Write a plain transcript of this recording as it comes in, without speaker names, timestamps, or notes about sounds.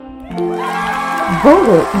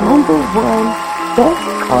Voted number one best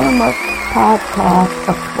karma podcast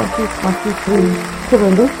of 2023 to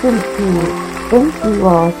listen to. Thank you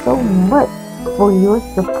all so much for your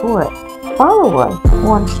support. Follow us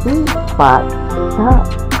on feedspot.com.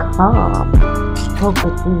 Hope to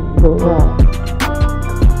see you there.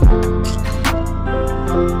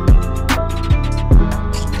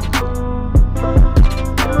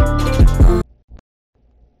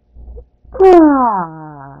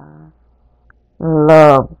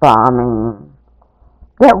 Love bombing.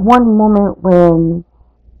 That one moment when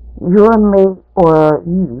your mate or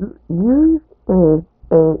you use a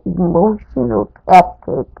emotional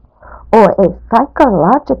tactic or a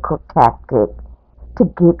psychological tactic to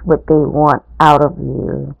get what they want out of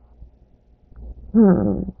you.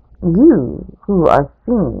 You who are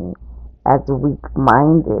seen as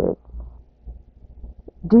weak-minded.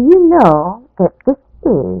 Do you know that this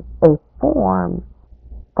is a form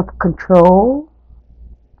of control?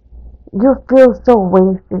 You'll feel so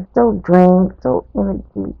wasted, so drained, so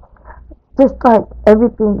empty, just like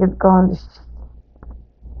everything is gone to shit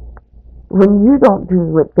when you don't do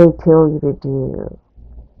what they tell you to do,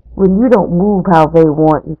 when you don't move how they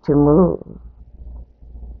want you to move.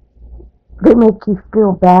 They make you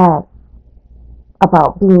feel bad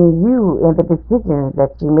about being you and the decisions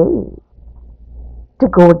that you made to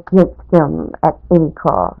go against them at any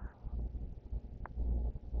cost.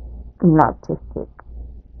 Narcissistic.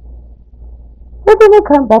 But then they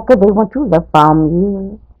come back and they want to love bomb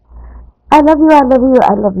you. I love you, I love you,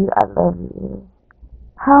 I love you, I love you.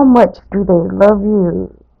 How much do they love you?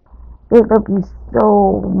 They love you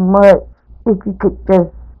so much. If you could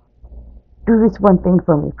just do this one thing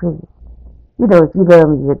for me, please. You know, if you love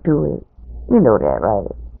me, you do it. You know that,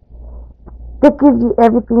 right? They give you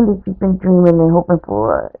everything that you've been dreaming and hoping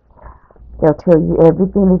for. They'll tell you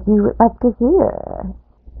everything that you would like to hear.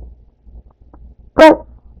 But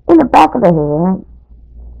in the back of the head,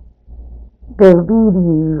 they lead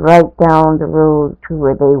you right down the road to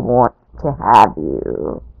where they want to have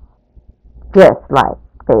you. Just like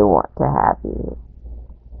they want to have you.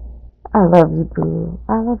 I love you, boo.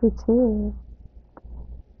 I love you too.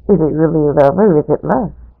 Is it really love or is it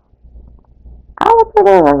lust? I would say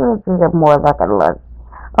it's more like a lust.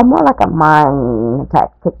 Or more like a mind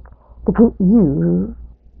tactic to get you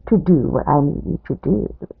to do what I need you to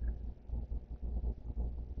do.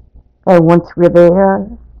 And once we're there,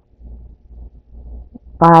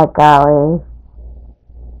 by golly,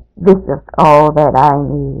 this is all that I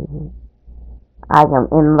need. I am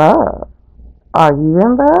in love. Are you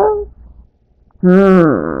in love?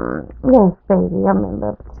 Yes, baby, I'm in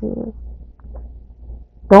love too.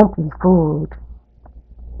 Don't be fooled.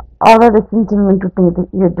 All of the sentimental things that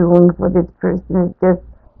you're doing for this person is just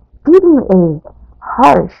feeding a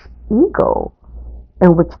harsh ego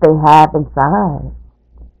in which they have inside.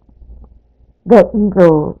 That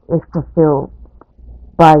ego is fulfilled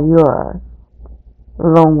by your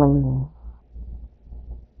loneliness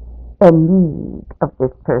and need of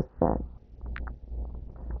this person.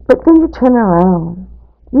 But then you turn around.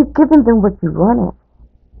 You've given them what you wanted.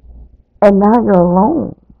 And now you're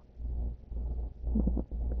alone.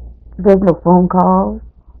 There's no phone calls.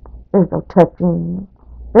 There's no touching.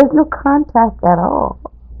 There's no contact at all.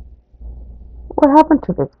 What happened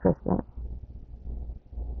to this person?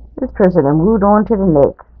 This person has moved on to the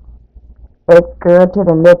next. Ex-girl to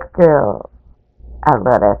the next girl. I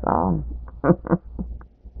love that song.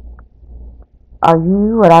 Are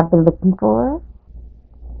you what I've been looking for?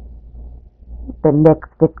 The next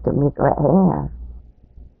victim is at hand.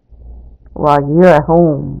 While you're at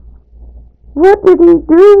home. What did he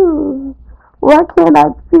do? Why can't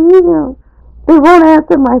I see him? They won't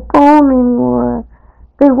answer my phone anymore.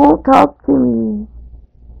 They won't talk to me.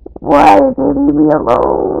 Why did they leave me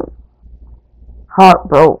alone? Heart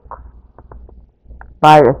broke.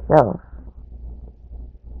 By yourself.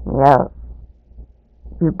 Yep.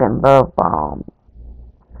 You've been love bombed.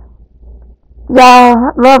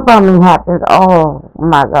 Yeah, love bombing happens, oh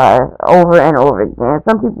my God, over and over again.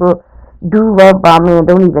 Some people do love bombing and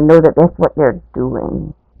don't even know that that's what they're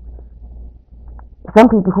doing. Some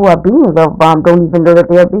people who are being love bombed don't even know that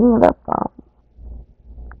they're being love bombed.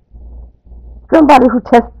 Somebody who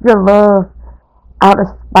tests your love out of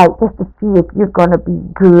spite just to see if you're going to be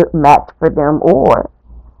good match for them or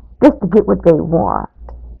just to get what they want.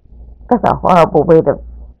 That's a horrible way to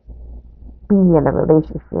be in a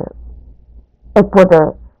relationship. And for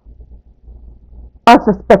the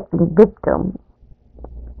unsuspecting victim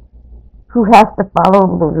who has to follow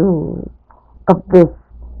the rules of this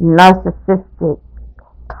narcissistic,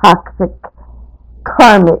 toxic,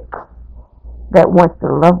 karmic that wants to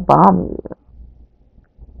love bomb you.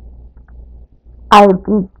 I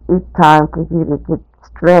think it's time for you to get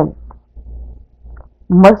strength.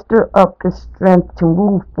 Muster up the strength to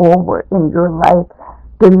move forward in your life,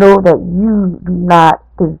 to know that you do not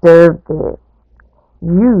deserve this.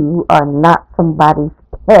 You are not somebody's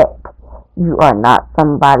pet. You are not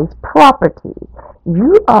somebody's property.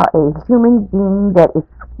 You are a human being that is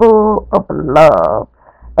full of love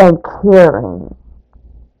and caring.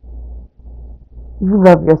 You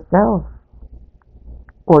love yourself,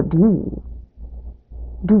 or do you?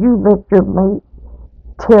 Do you let your mate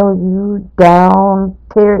tear you down?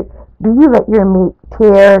 Do you let your mate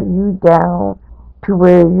tear you down to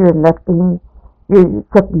where you're nothing? You're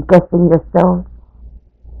second guessing yourself,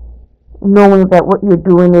 knowing that what you're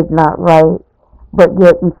doing is not right, but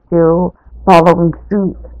yet you're still following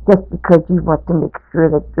suit just because you want to make sure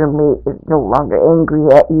that your mate is no longer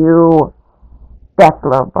angry at you. That's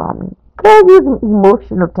love bombing. They're using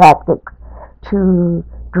emotional tactics to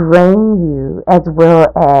drain you as well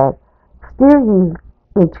as steer you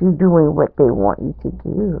into doing what they want you to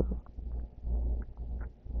do.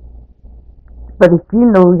 But if you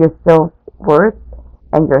know your self-worth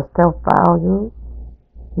and your self-value,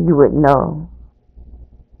 you would know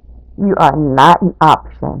you are not an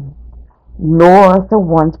option, nor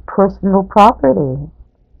someone's personal property.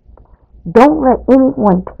 Don't let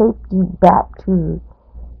anyone take you back to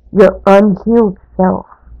your unhealed self.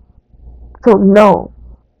 So no,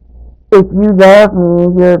 if you love me,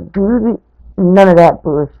 you're duty, none of that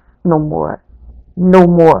bush, no more. No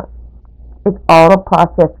more. It's all a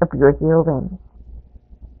process of your healing.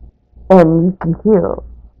 And you can heal.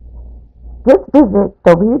 Just visit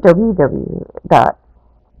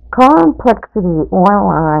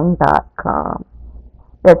www.karmplexityonline.com.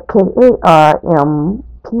 That's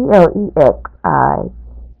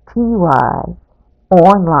KARMPLEXITY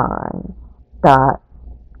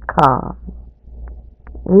online.com.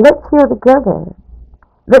 Let's heal together.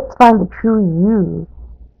 Let's find the true you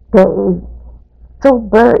that is so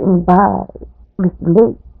burdened by this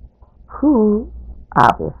mate who,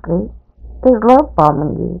 obviously, is love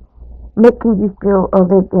bombing you, making you feel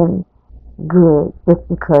other than good just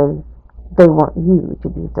because they want you to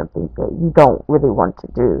do something that you don't really want to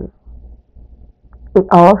do. It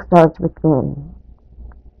all starts within.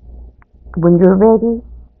 When you're ready,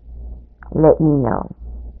 let me know.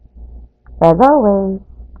 As always,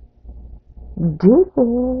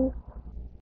 deuces.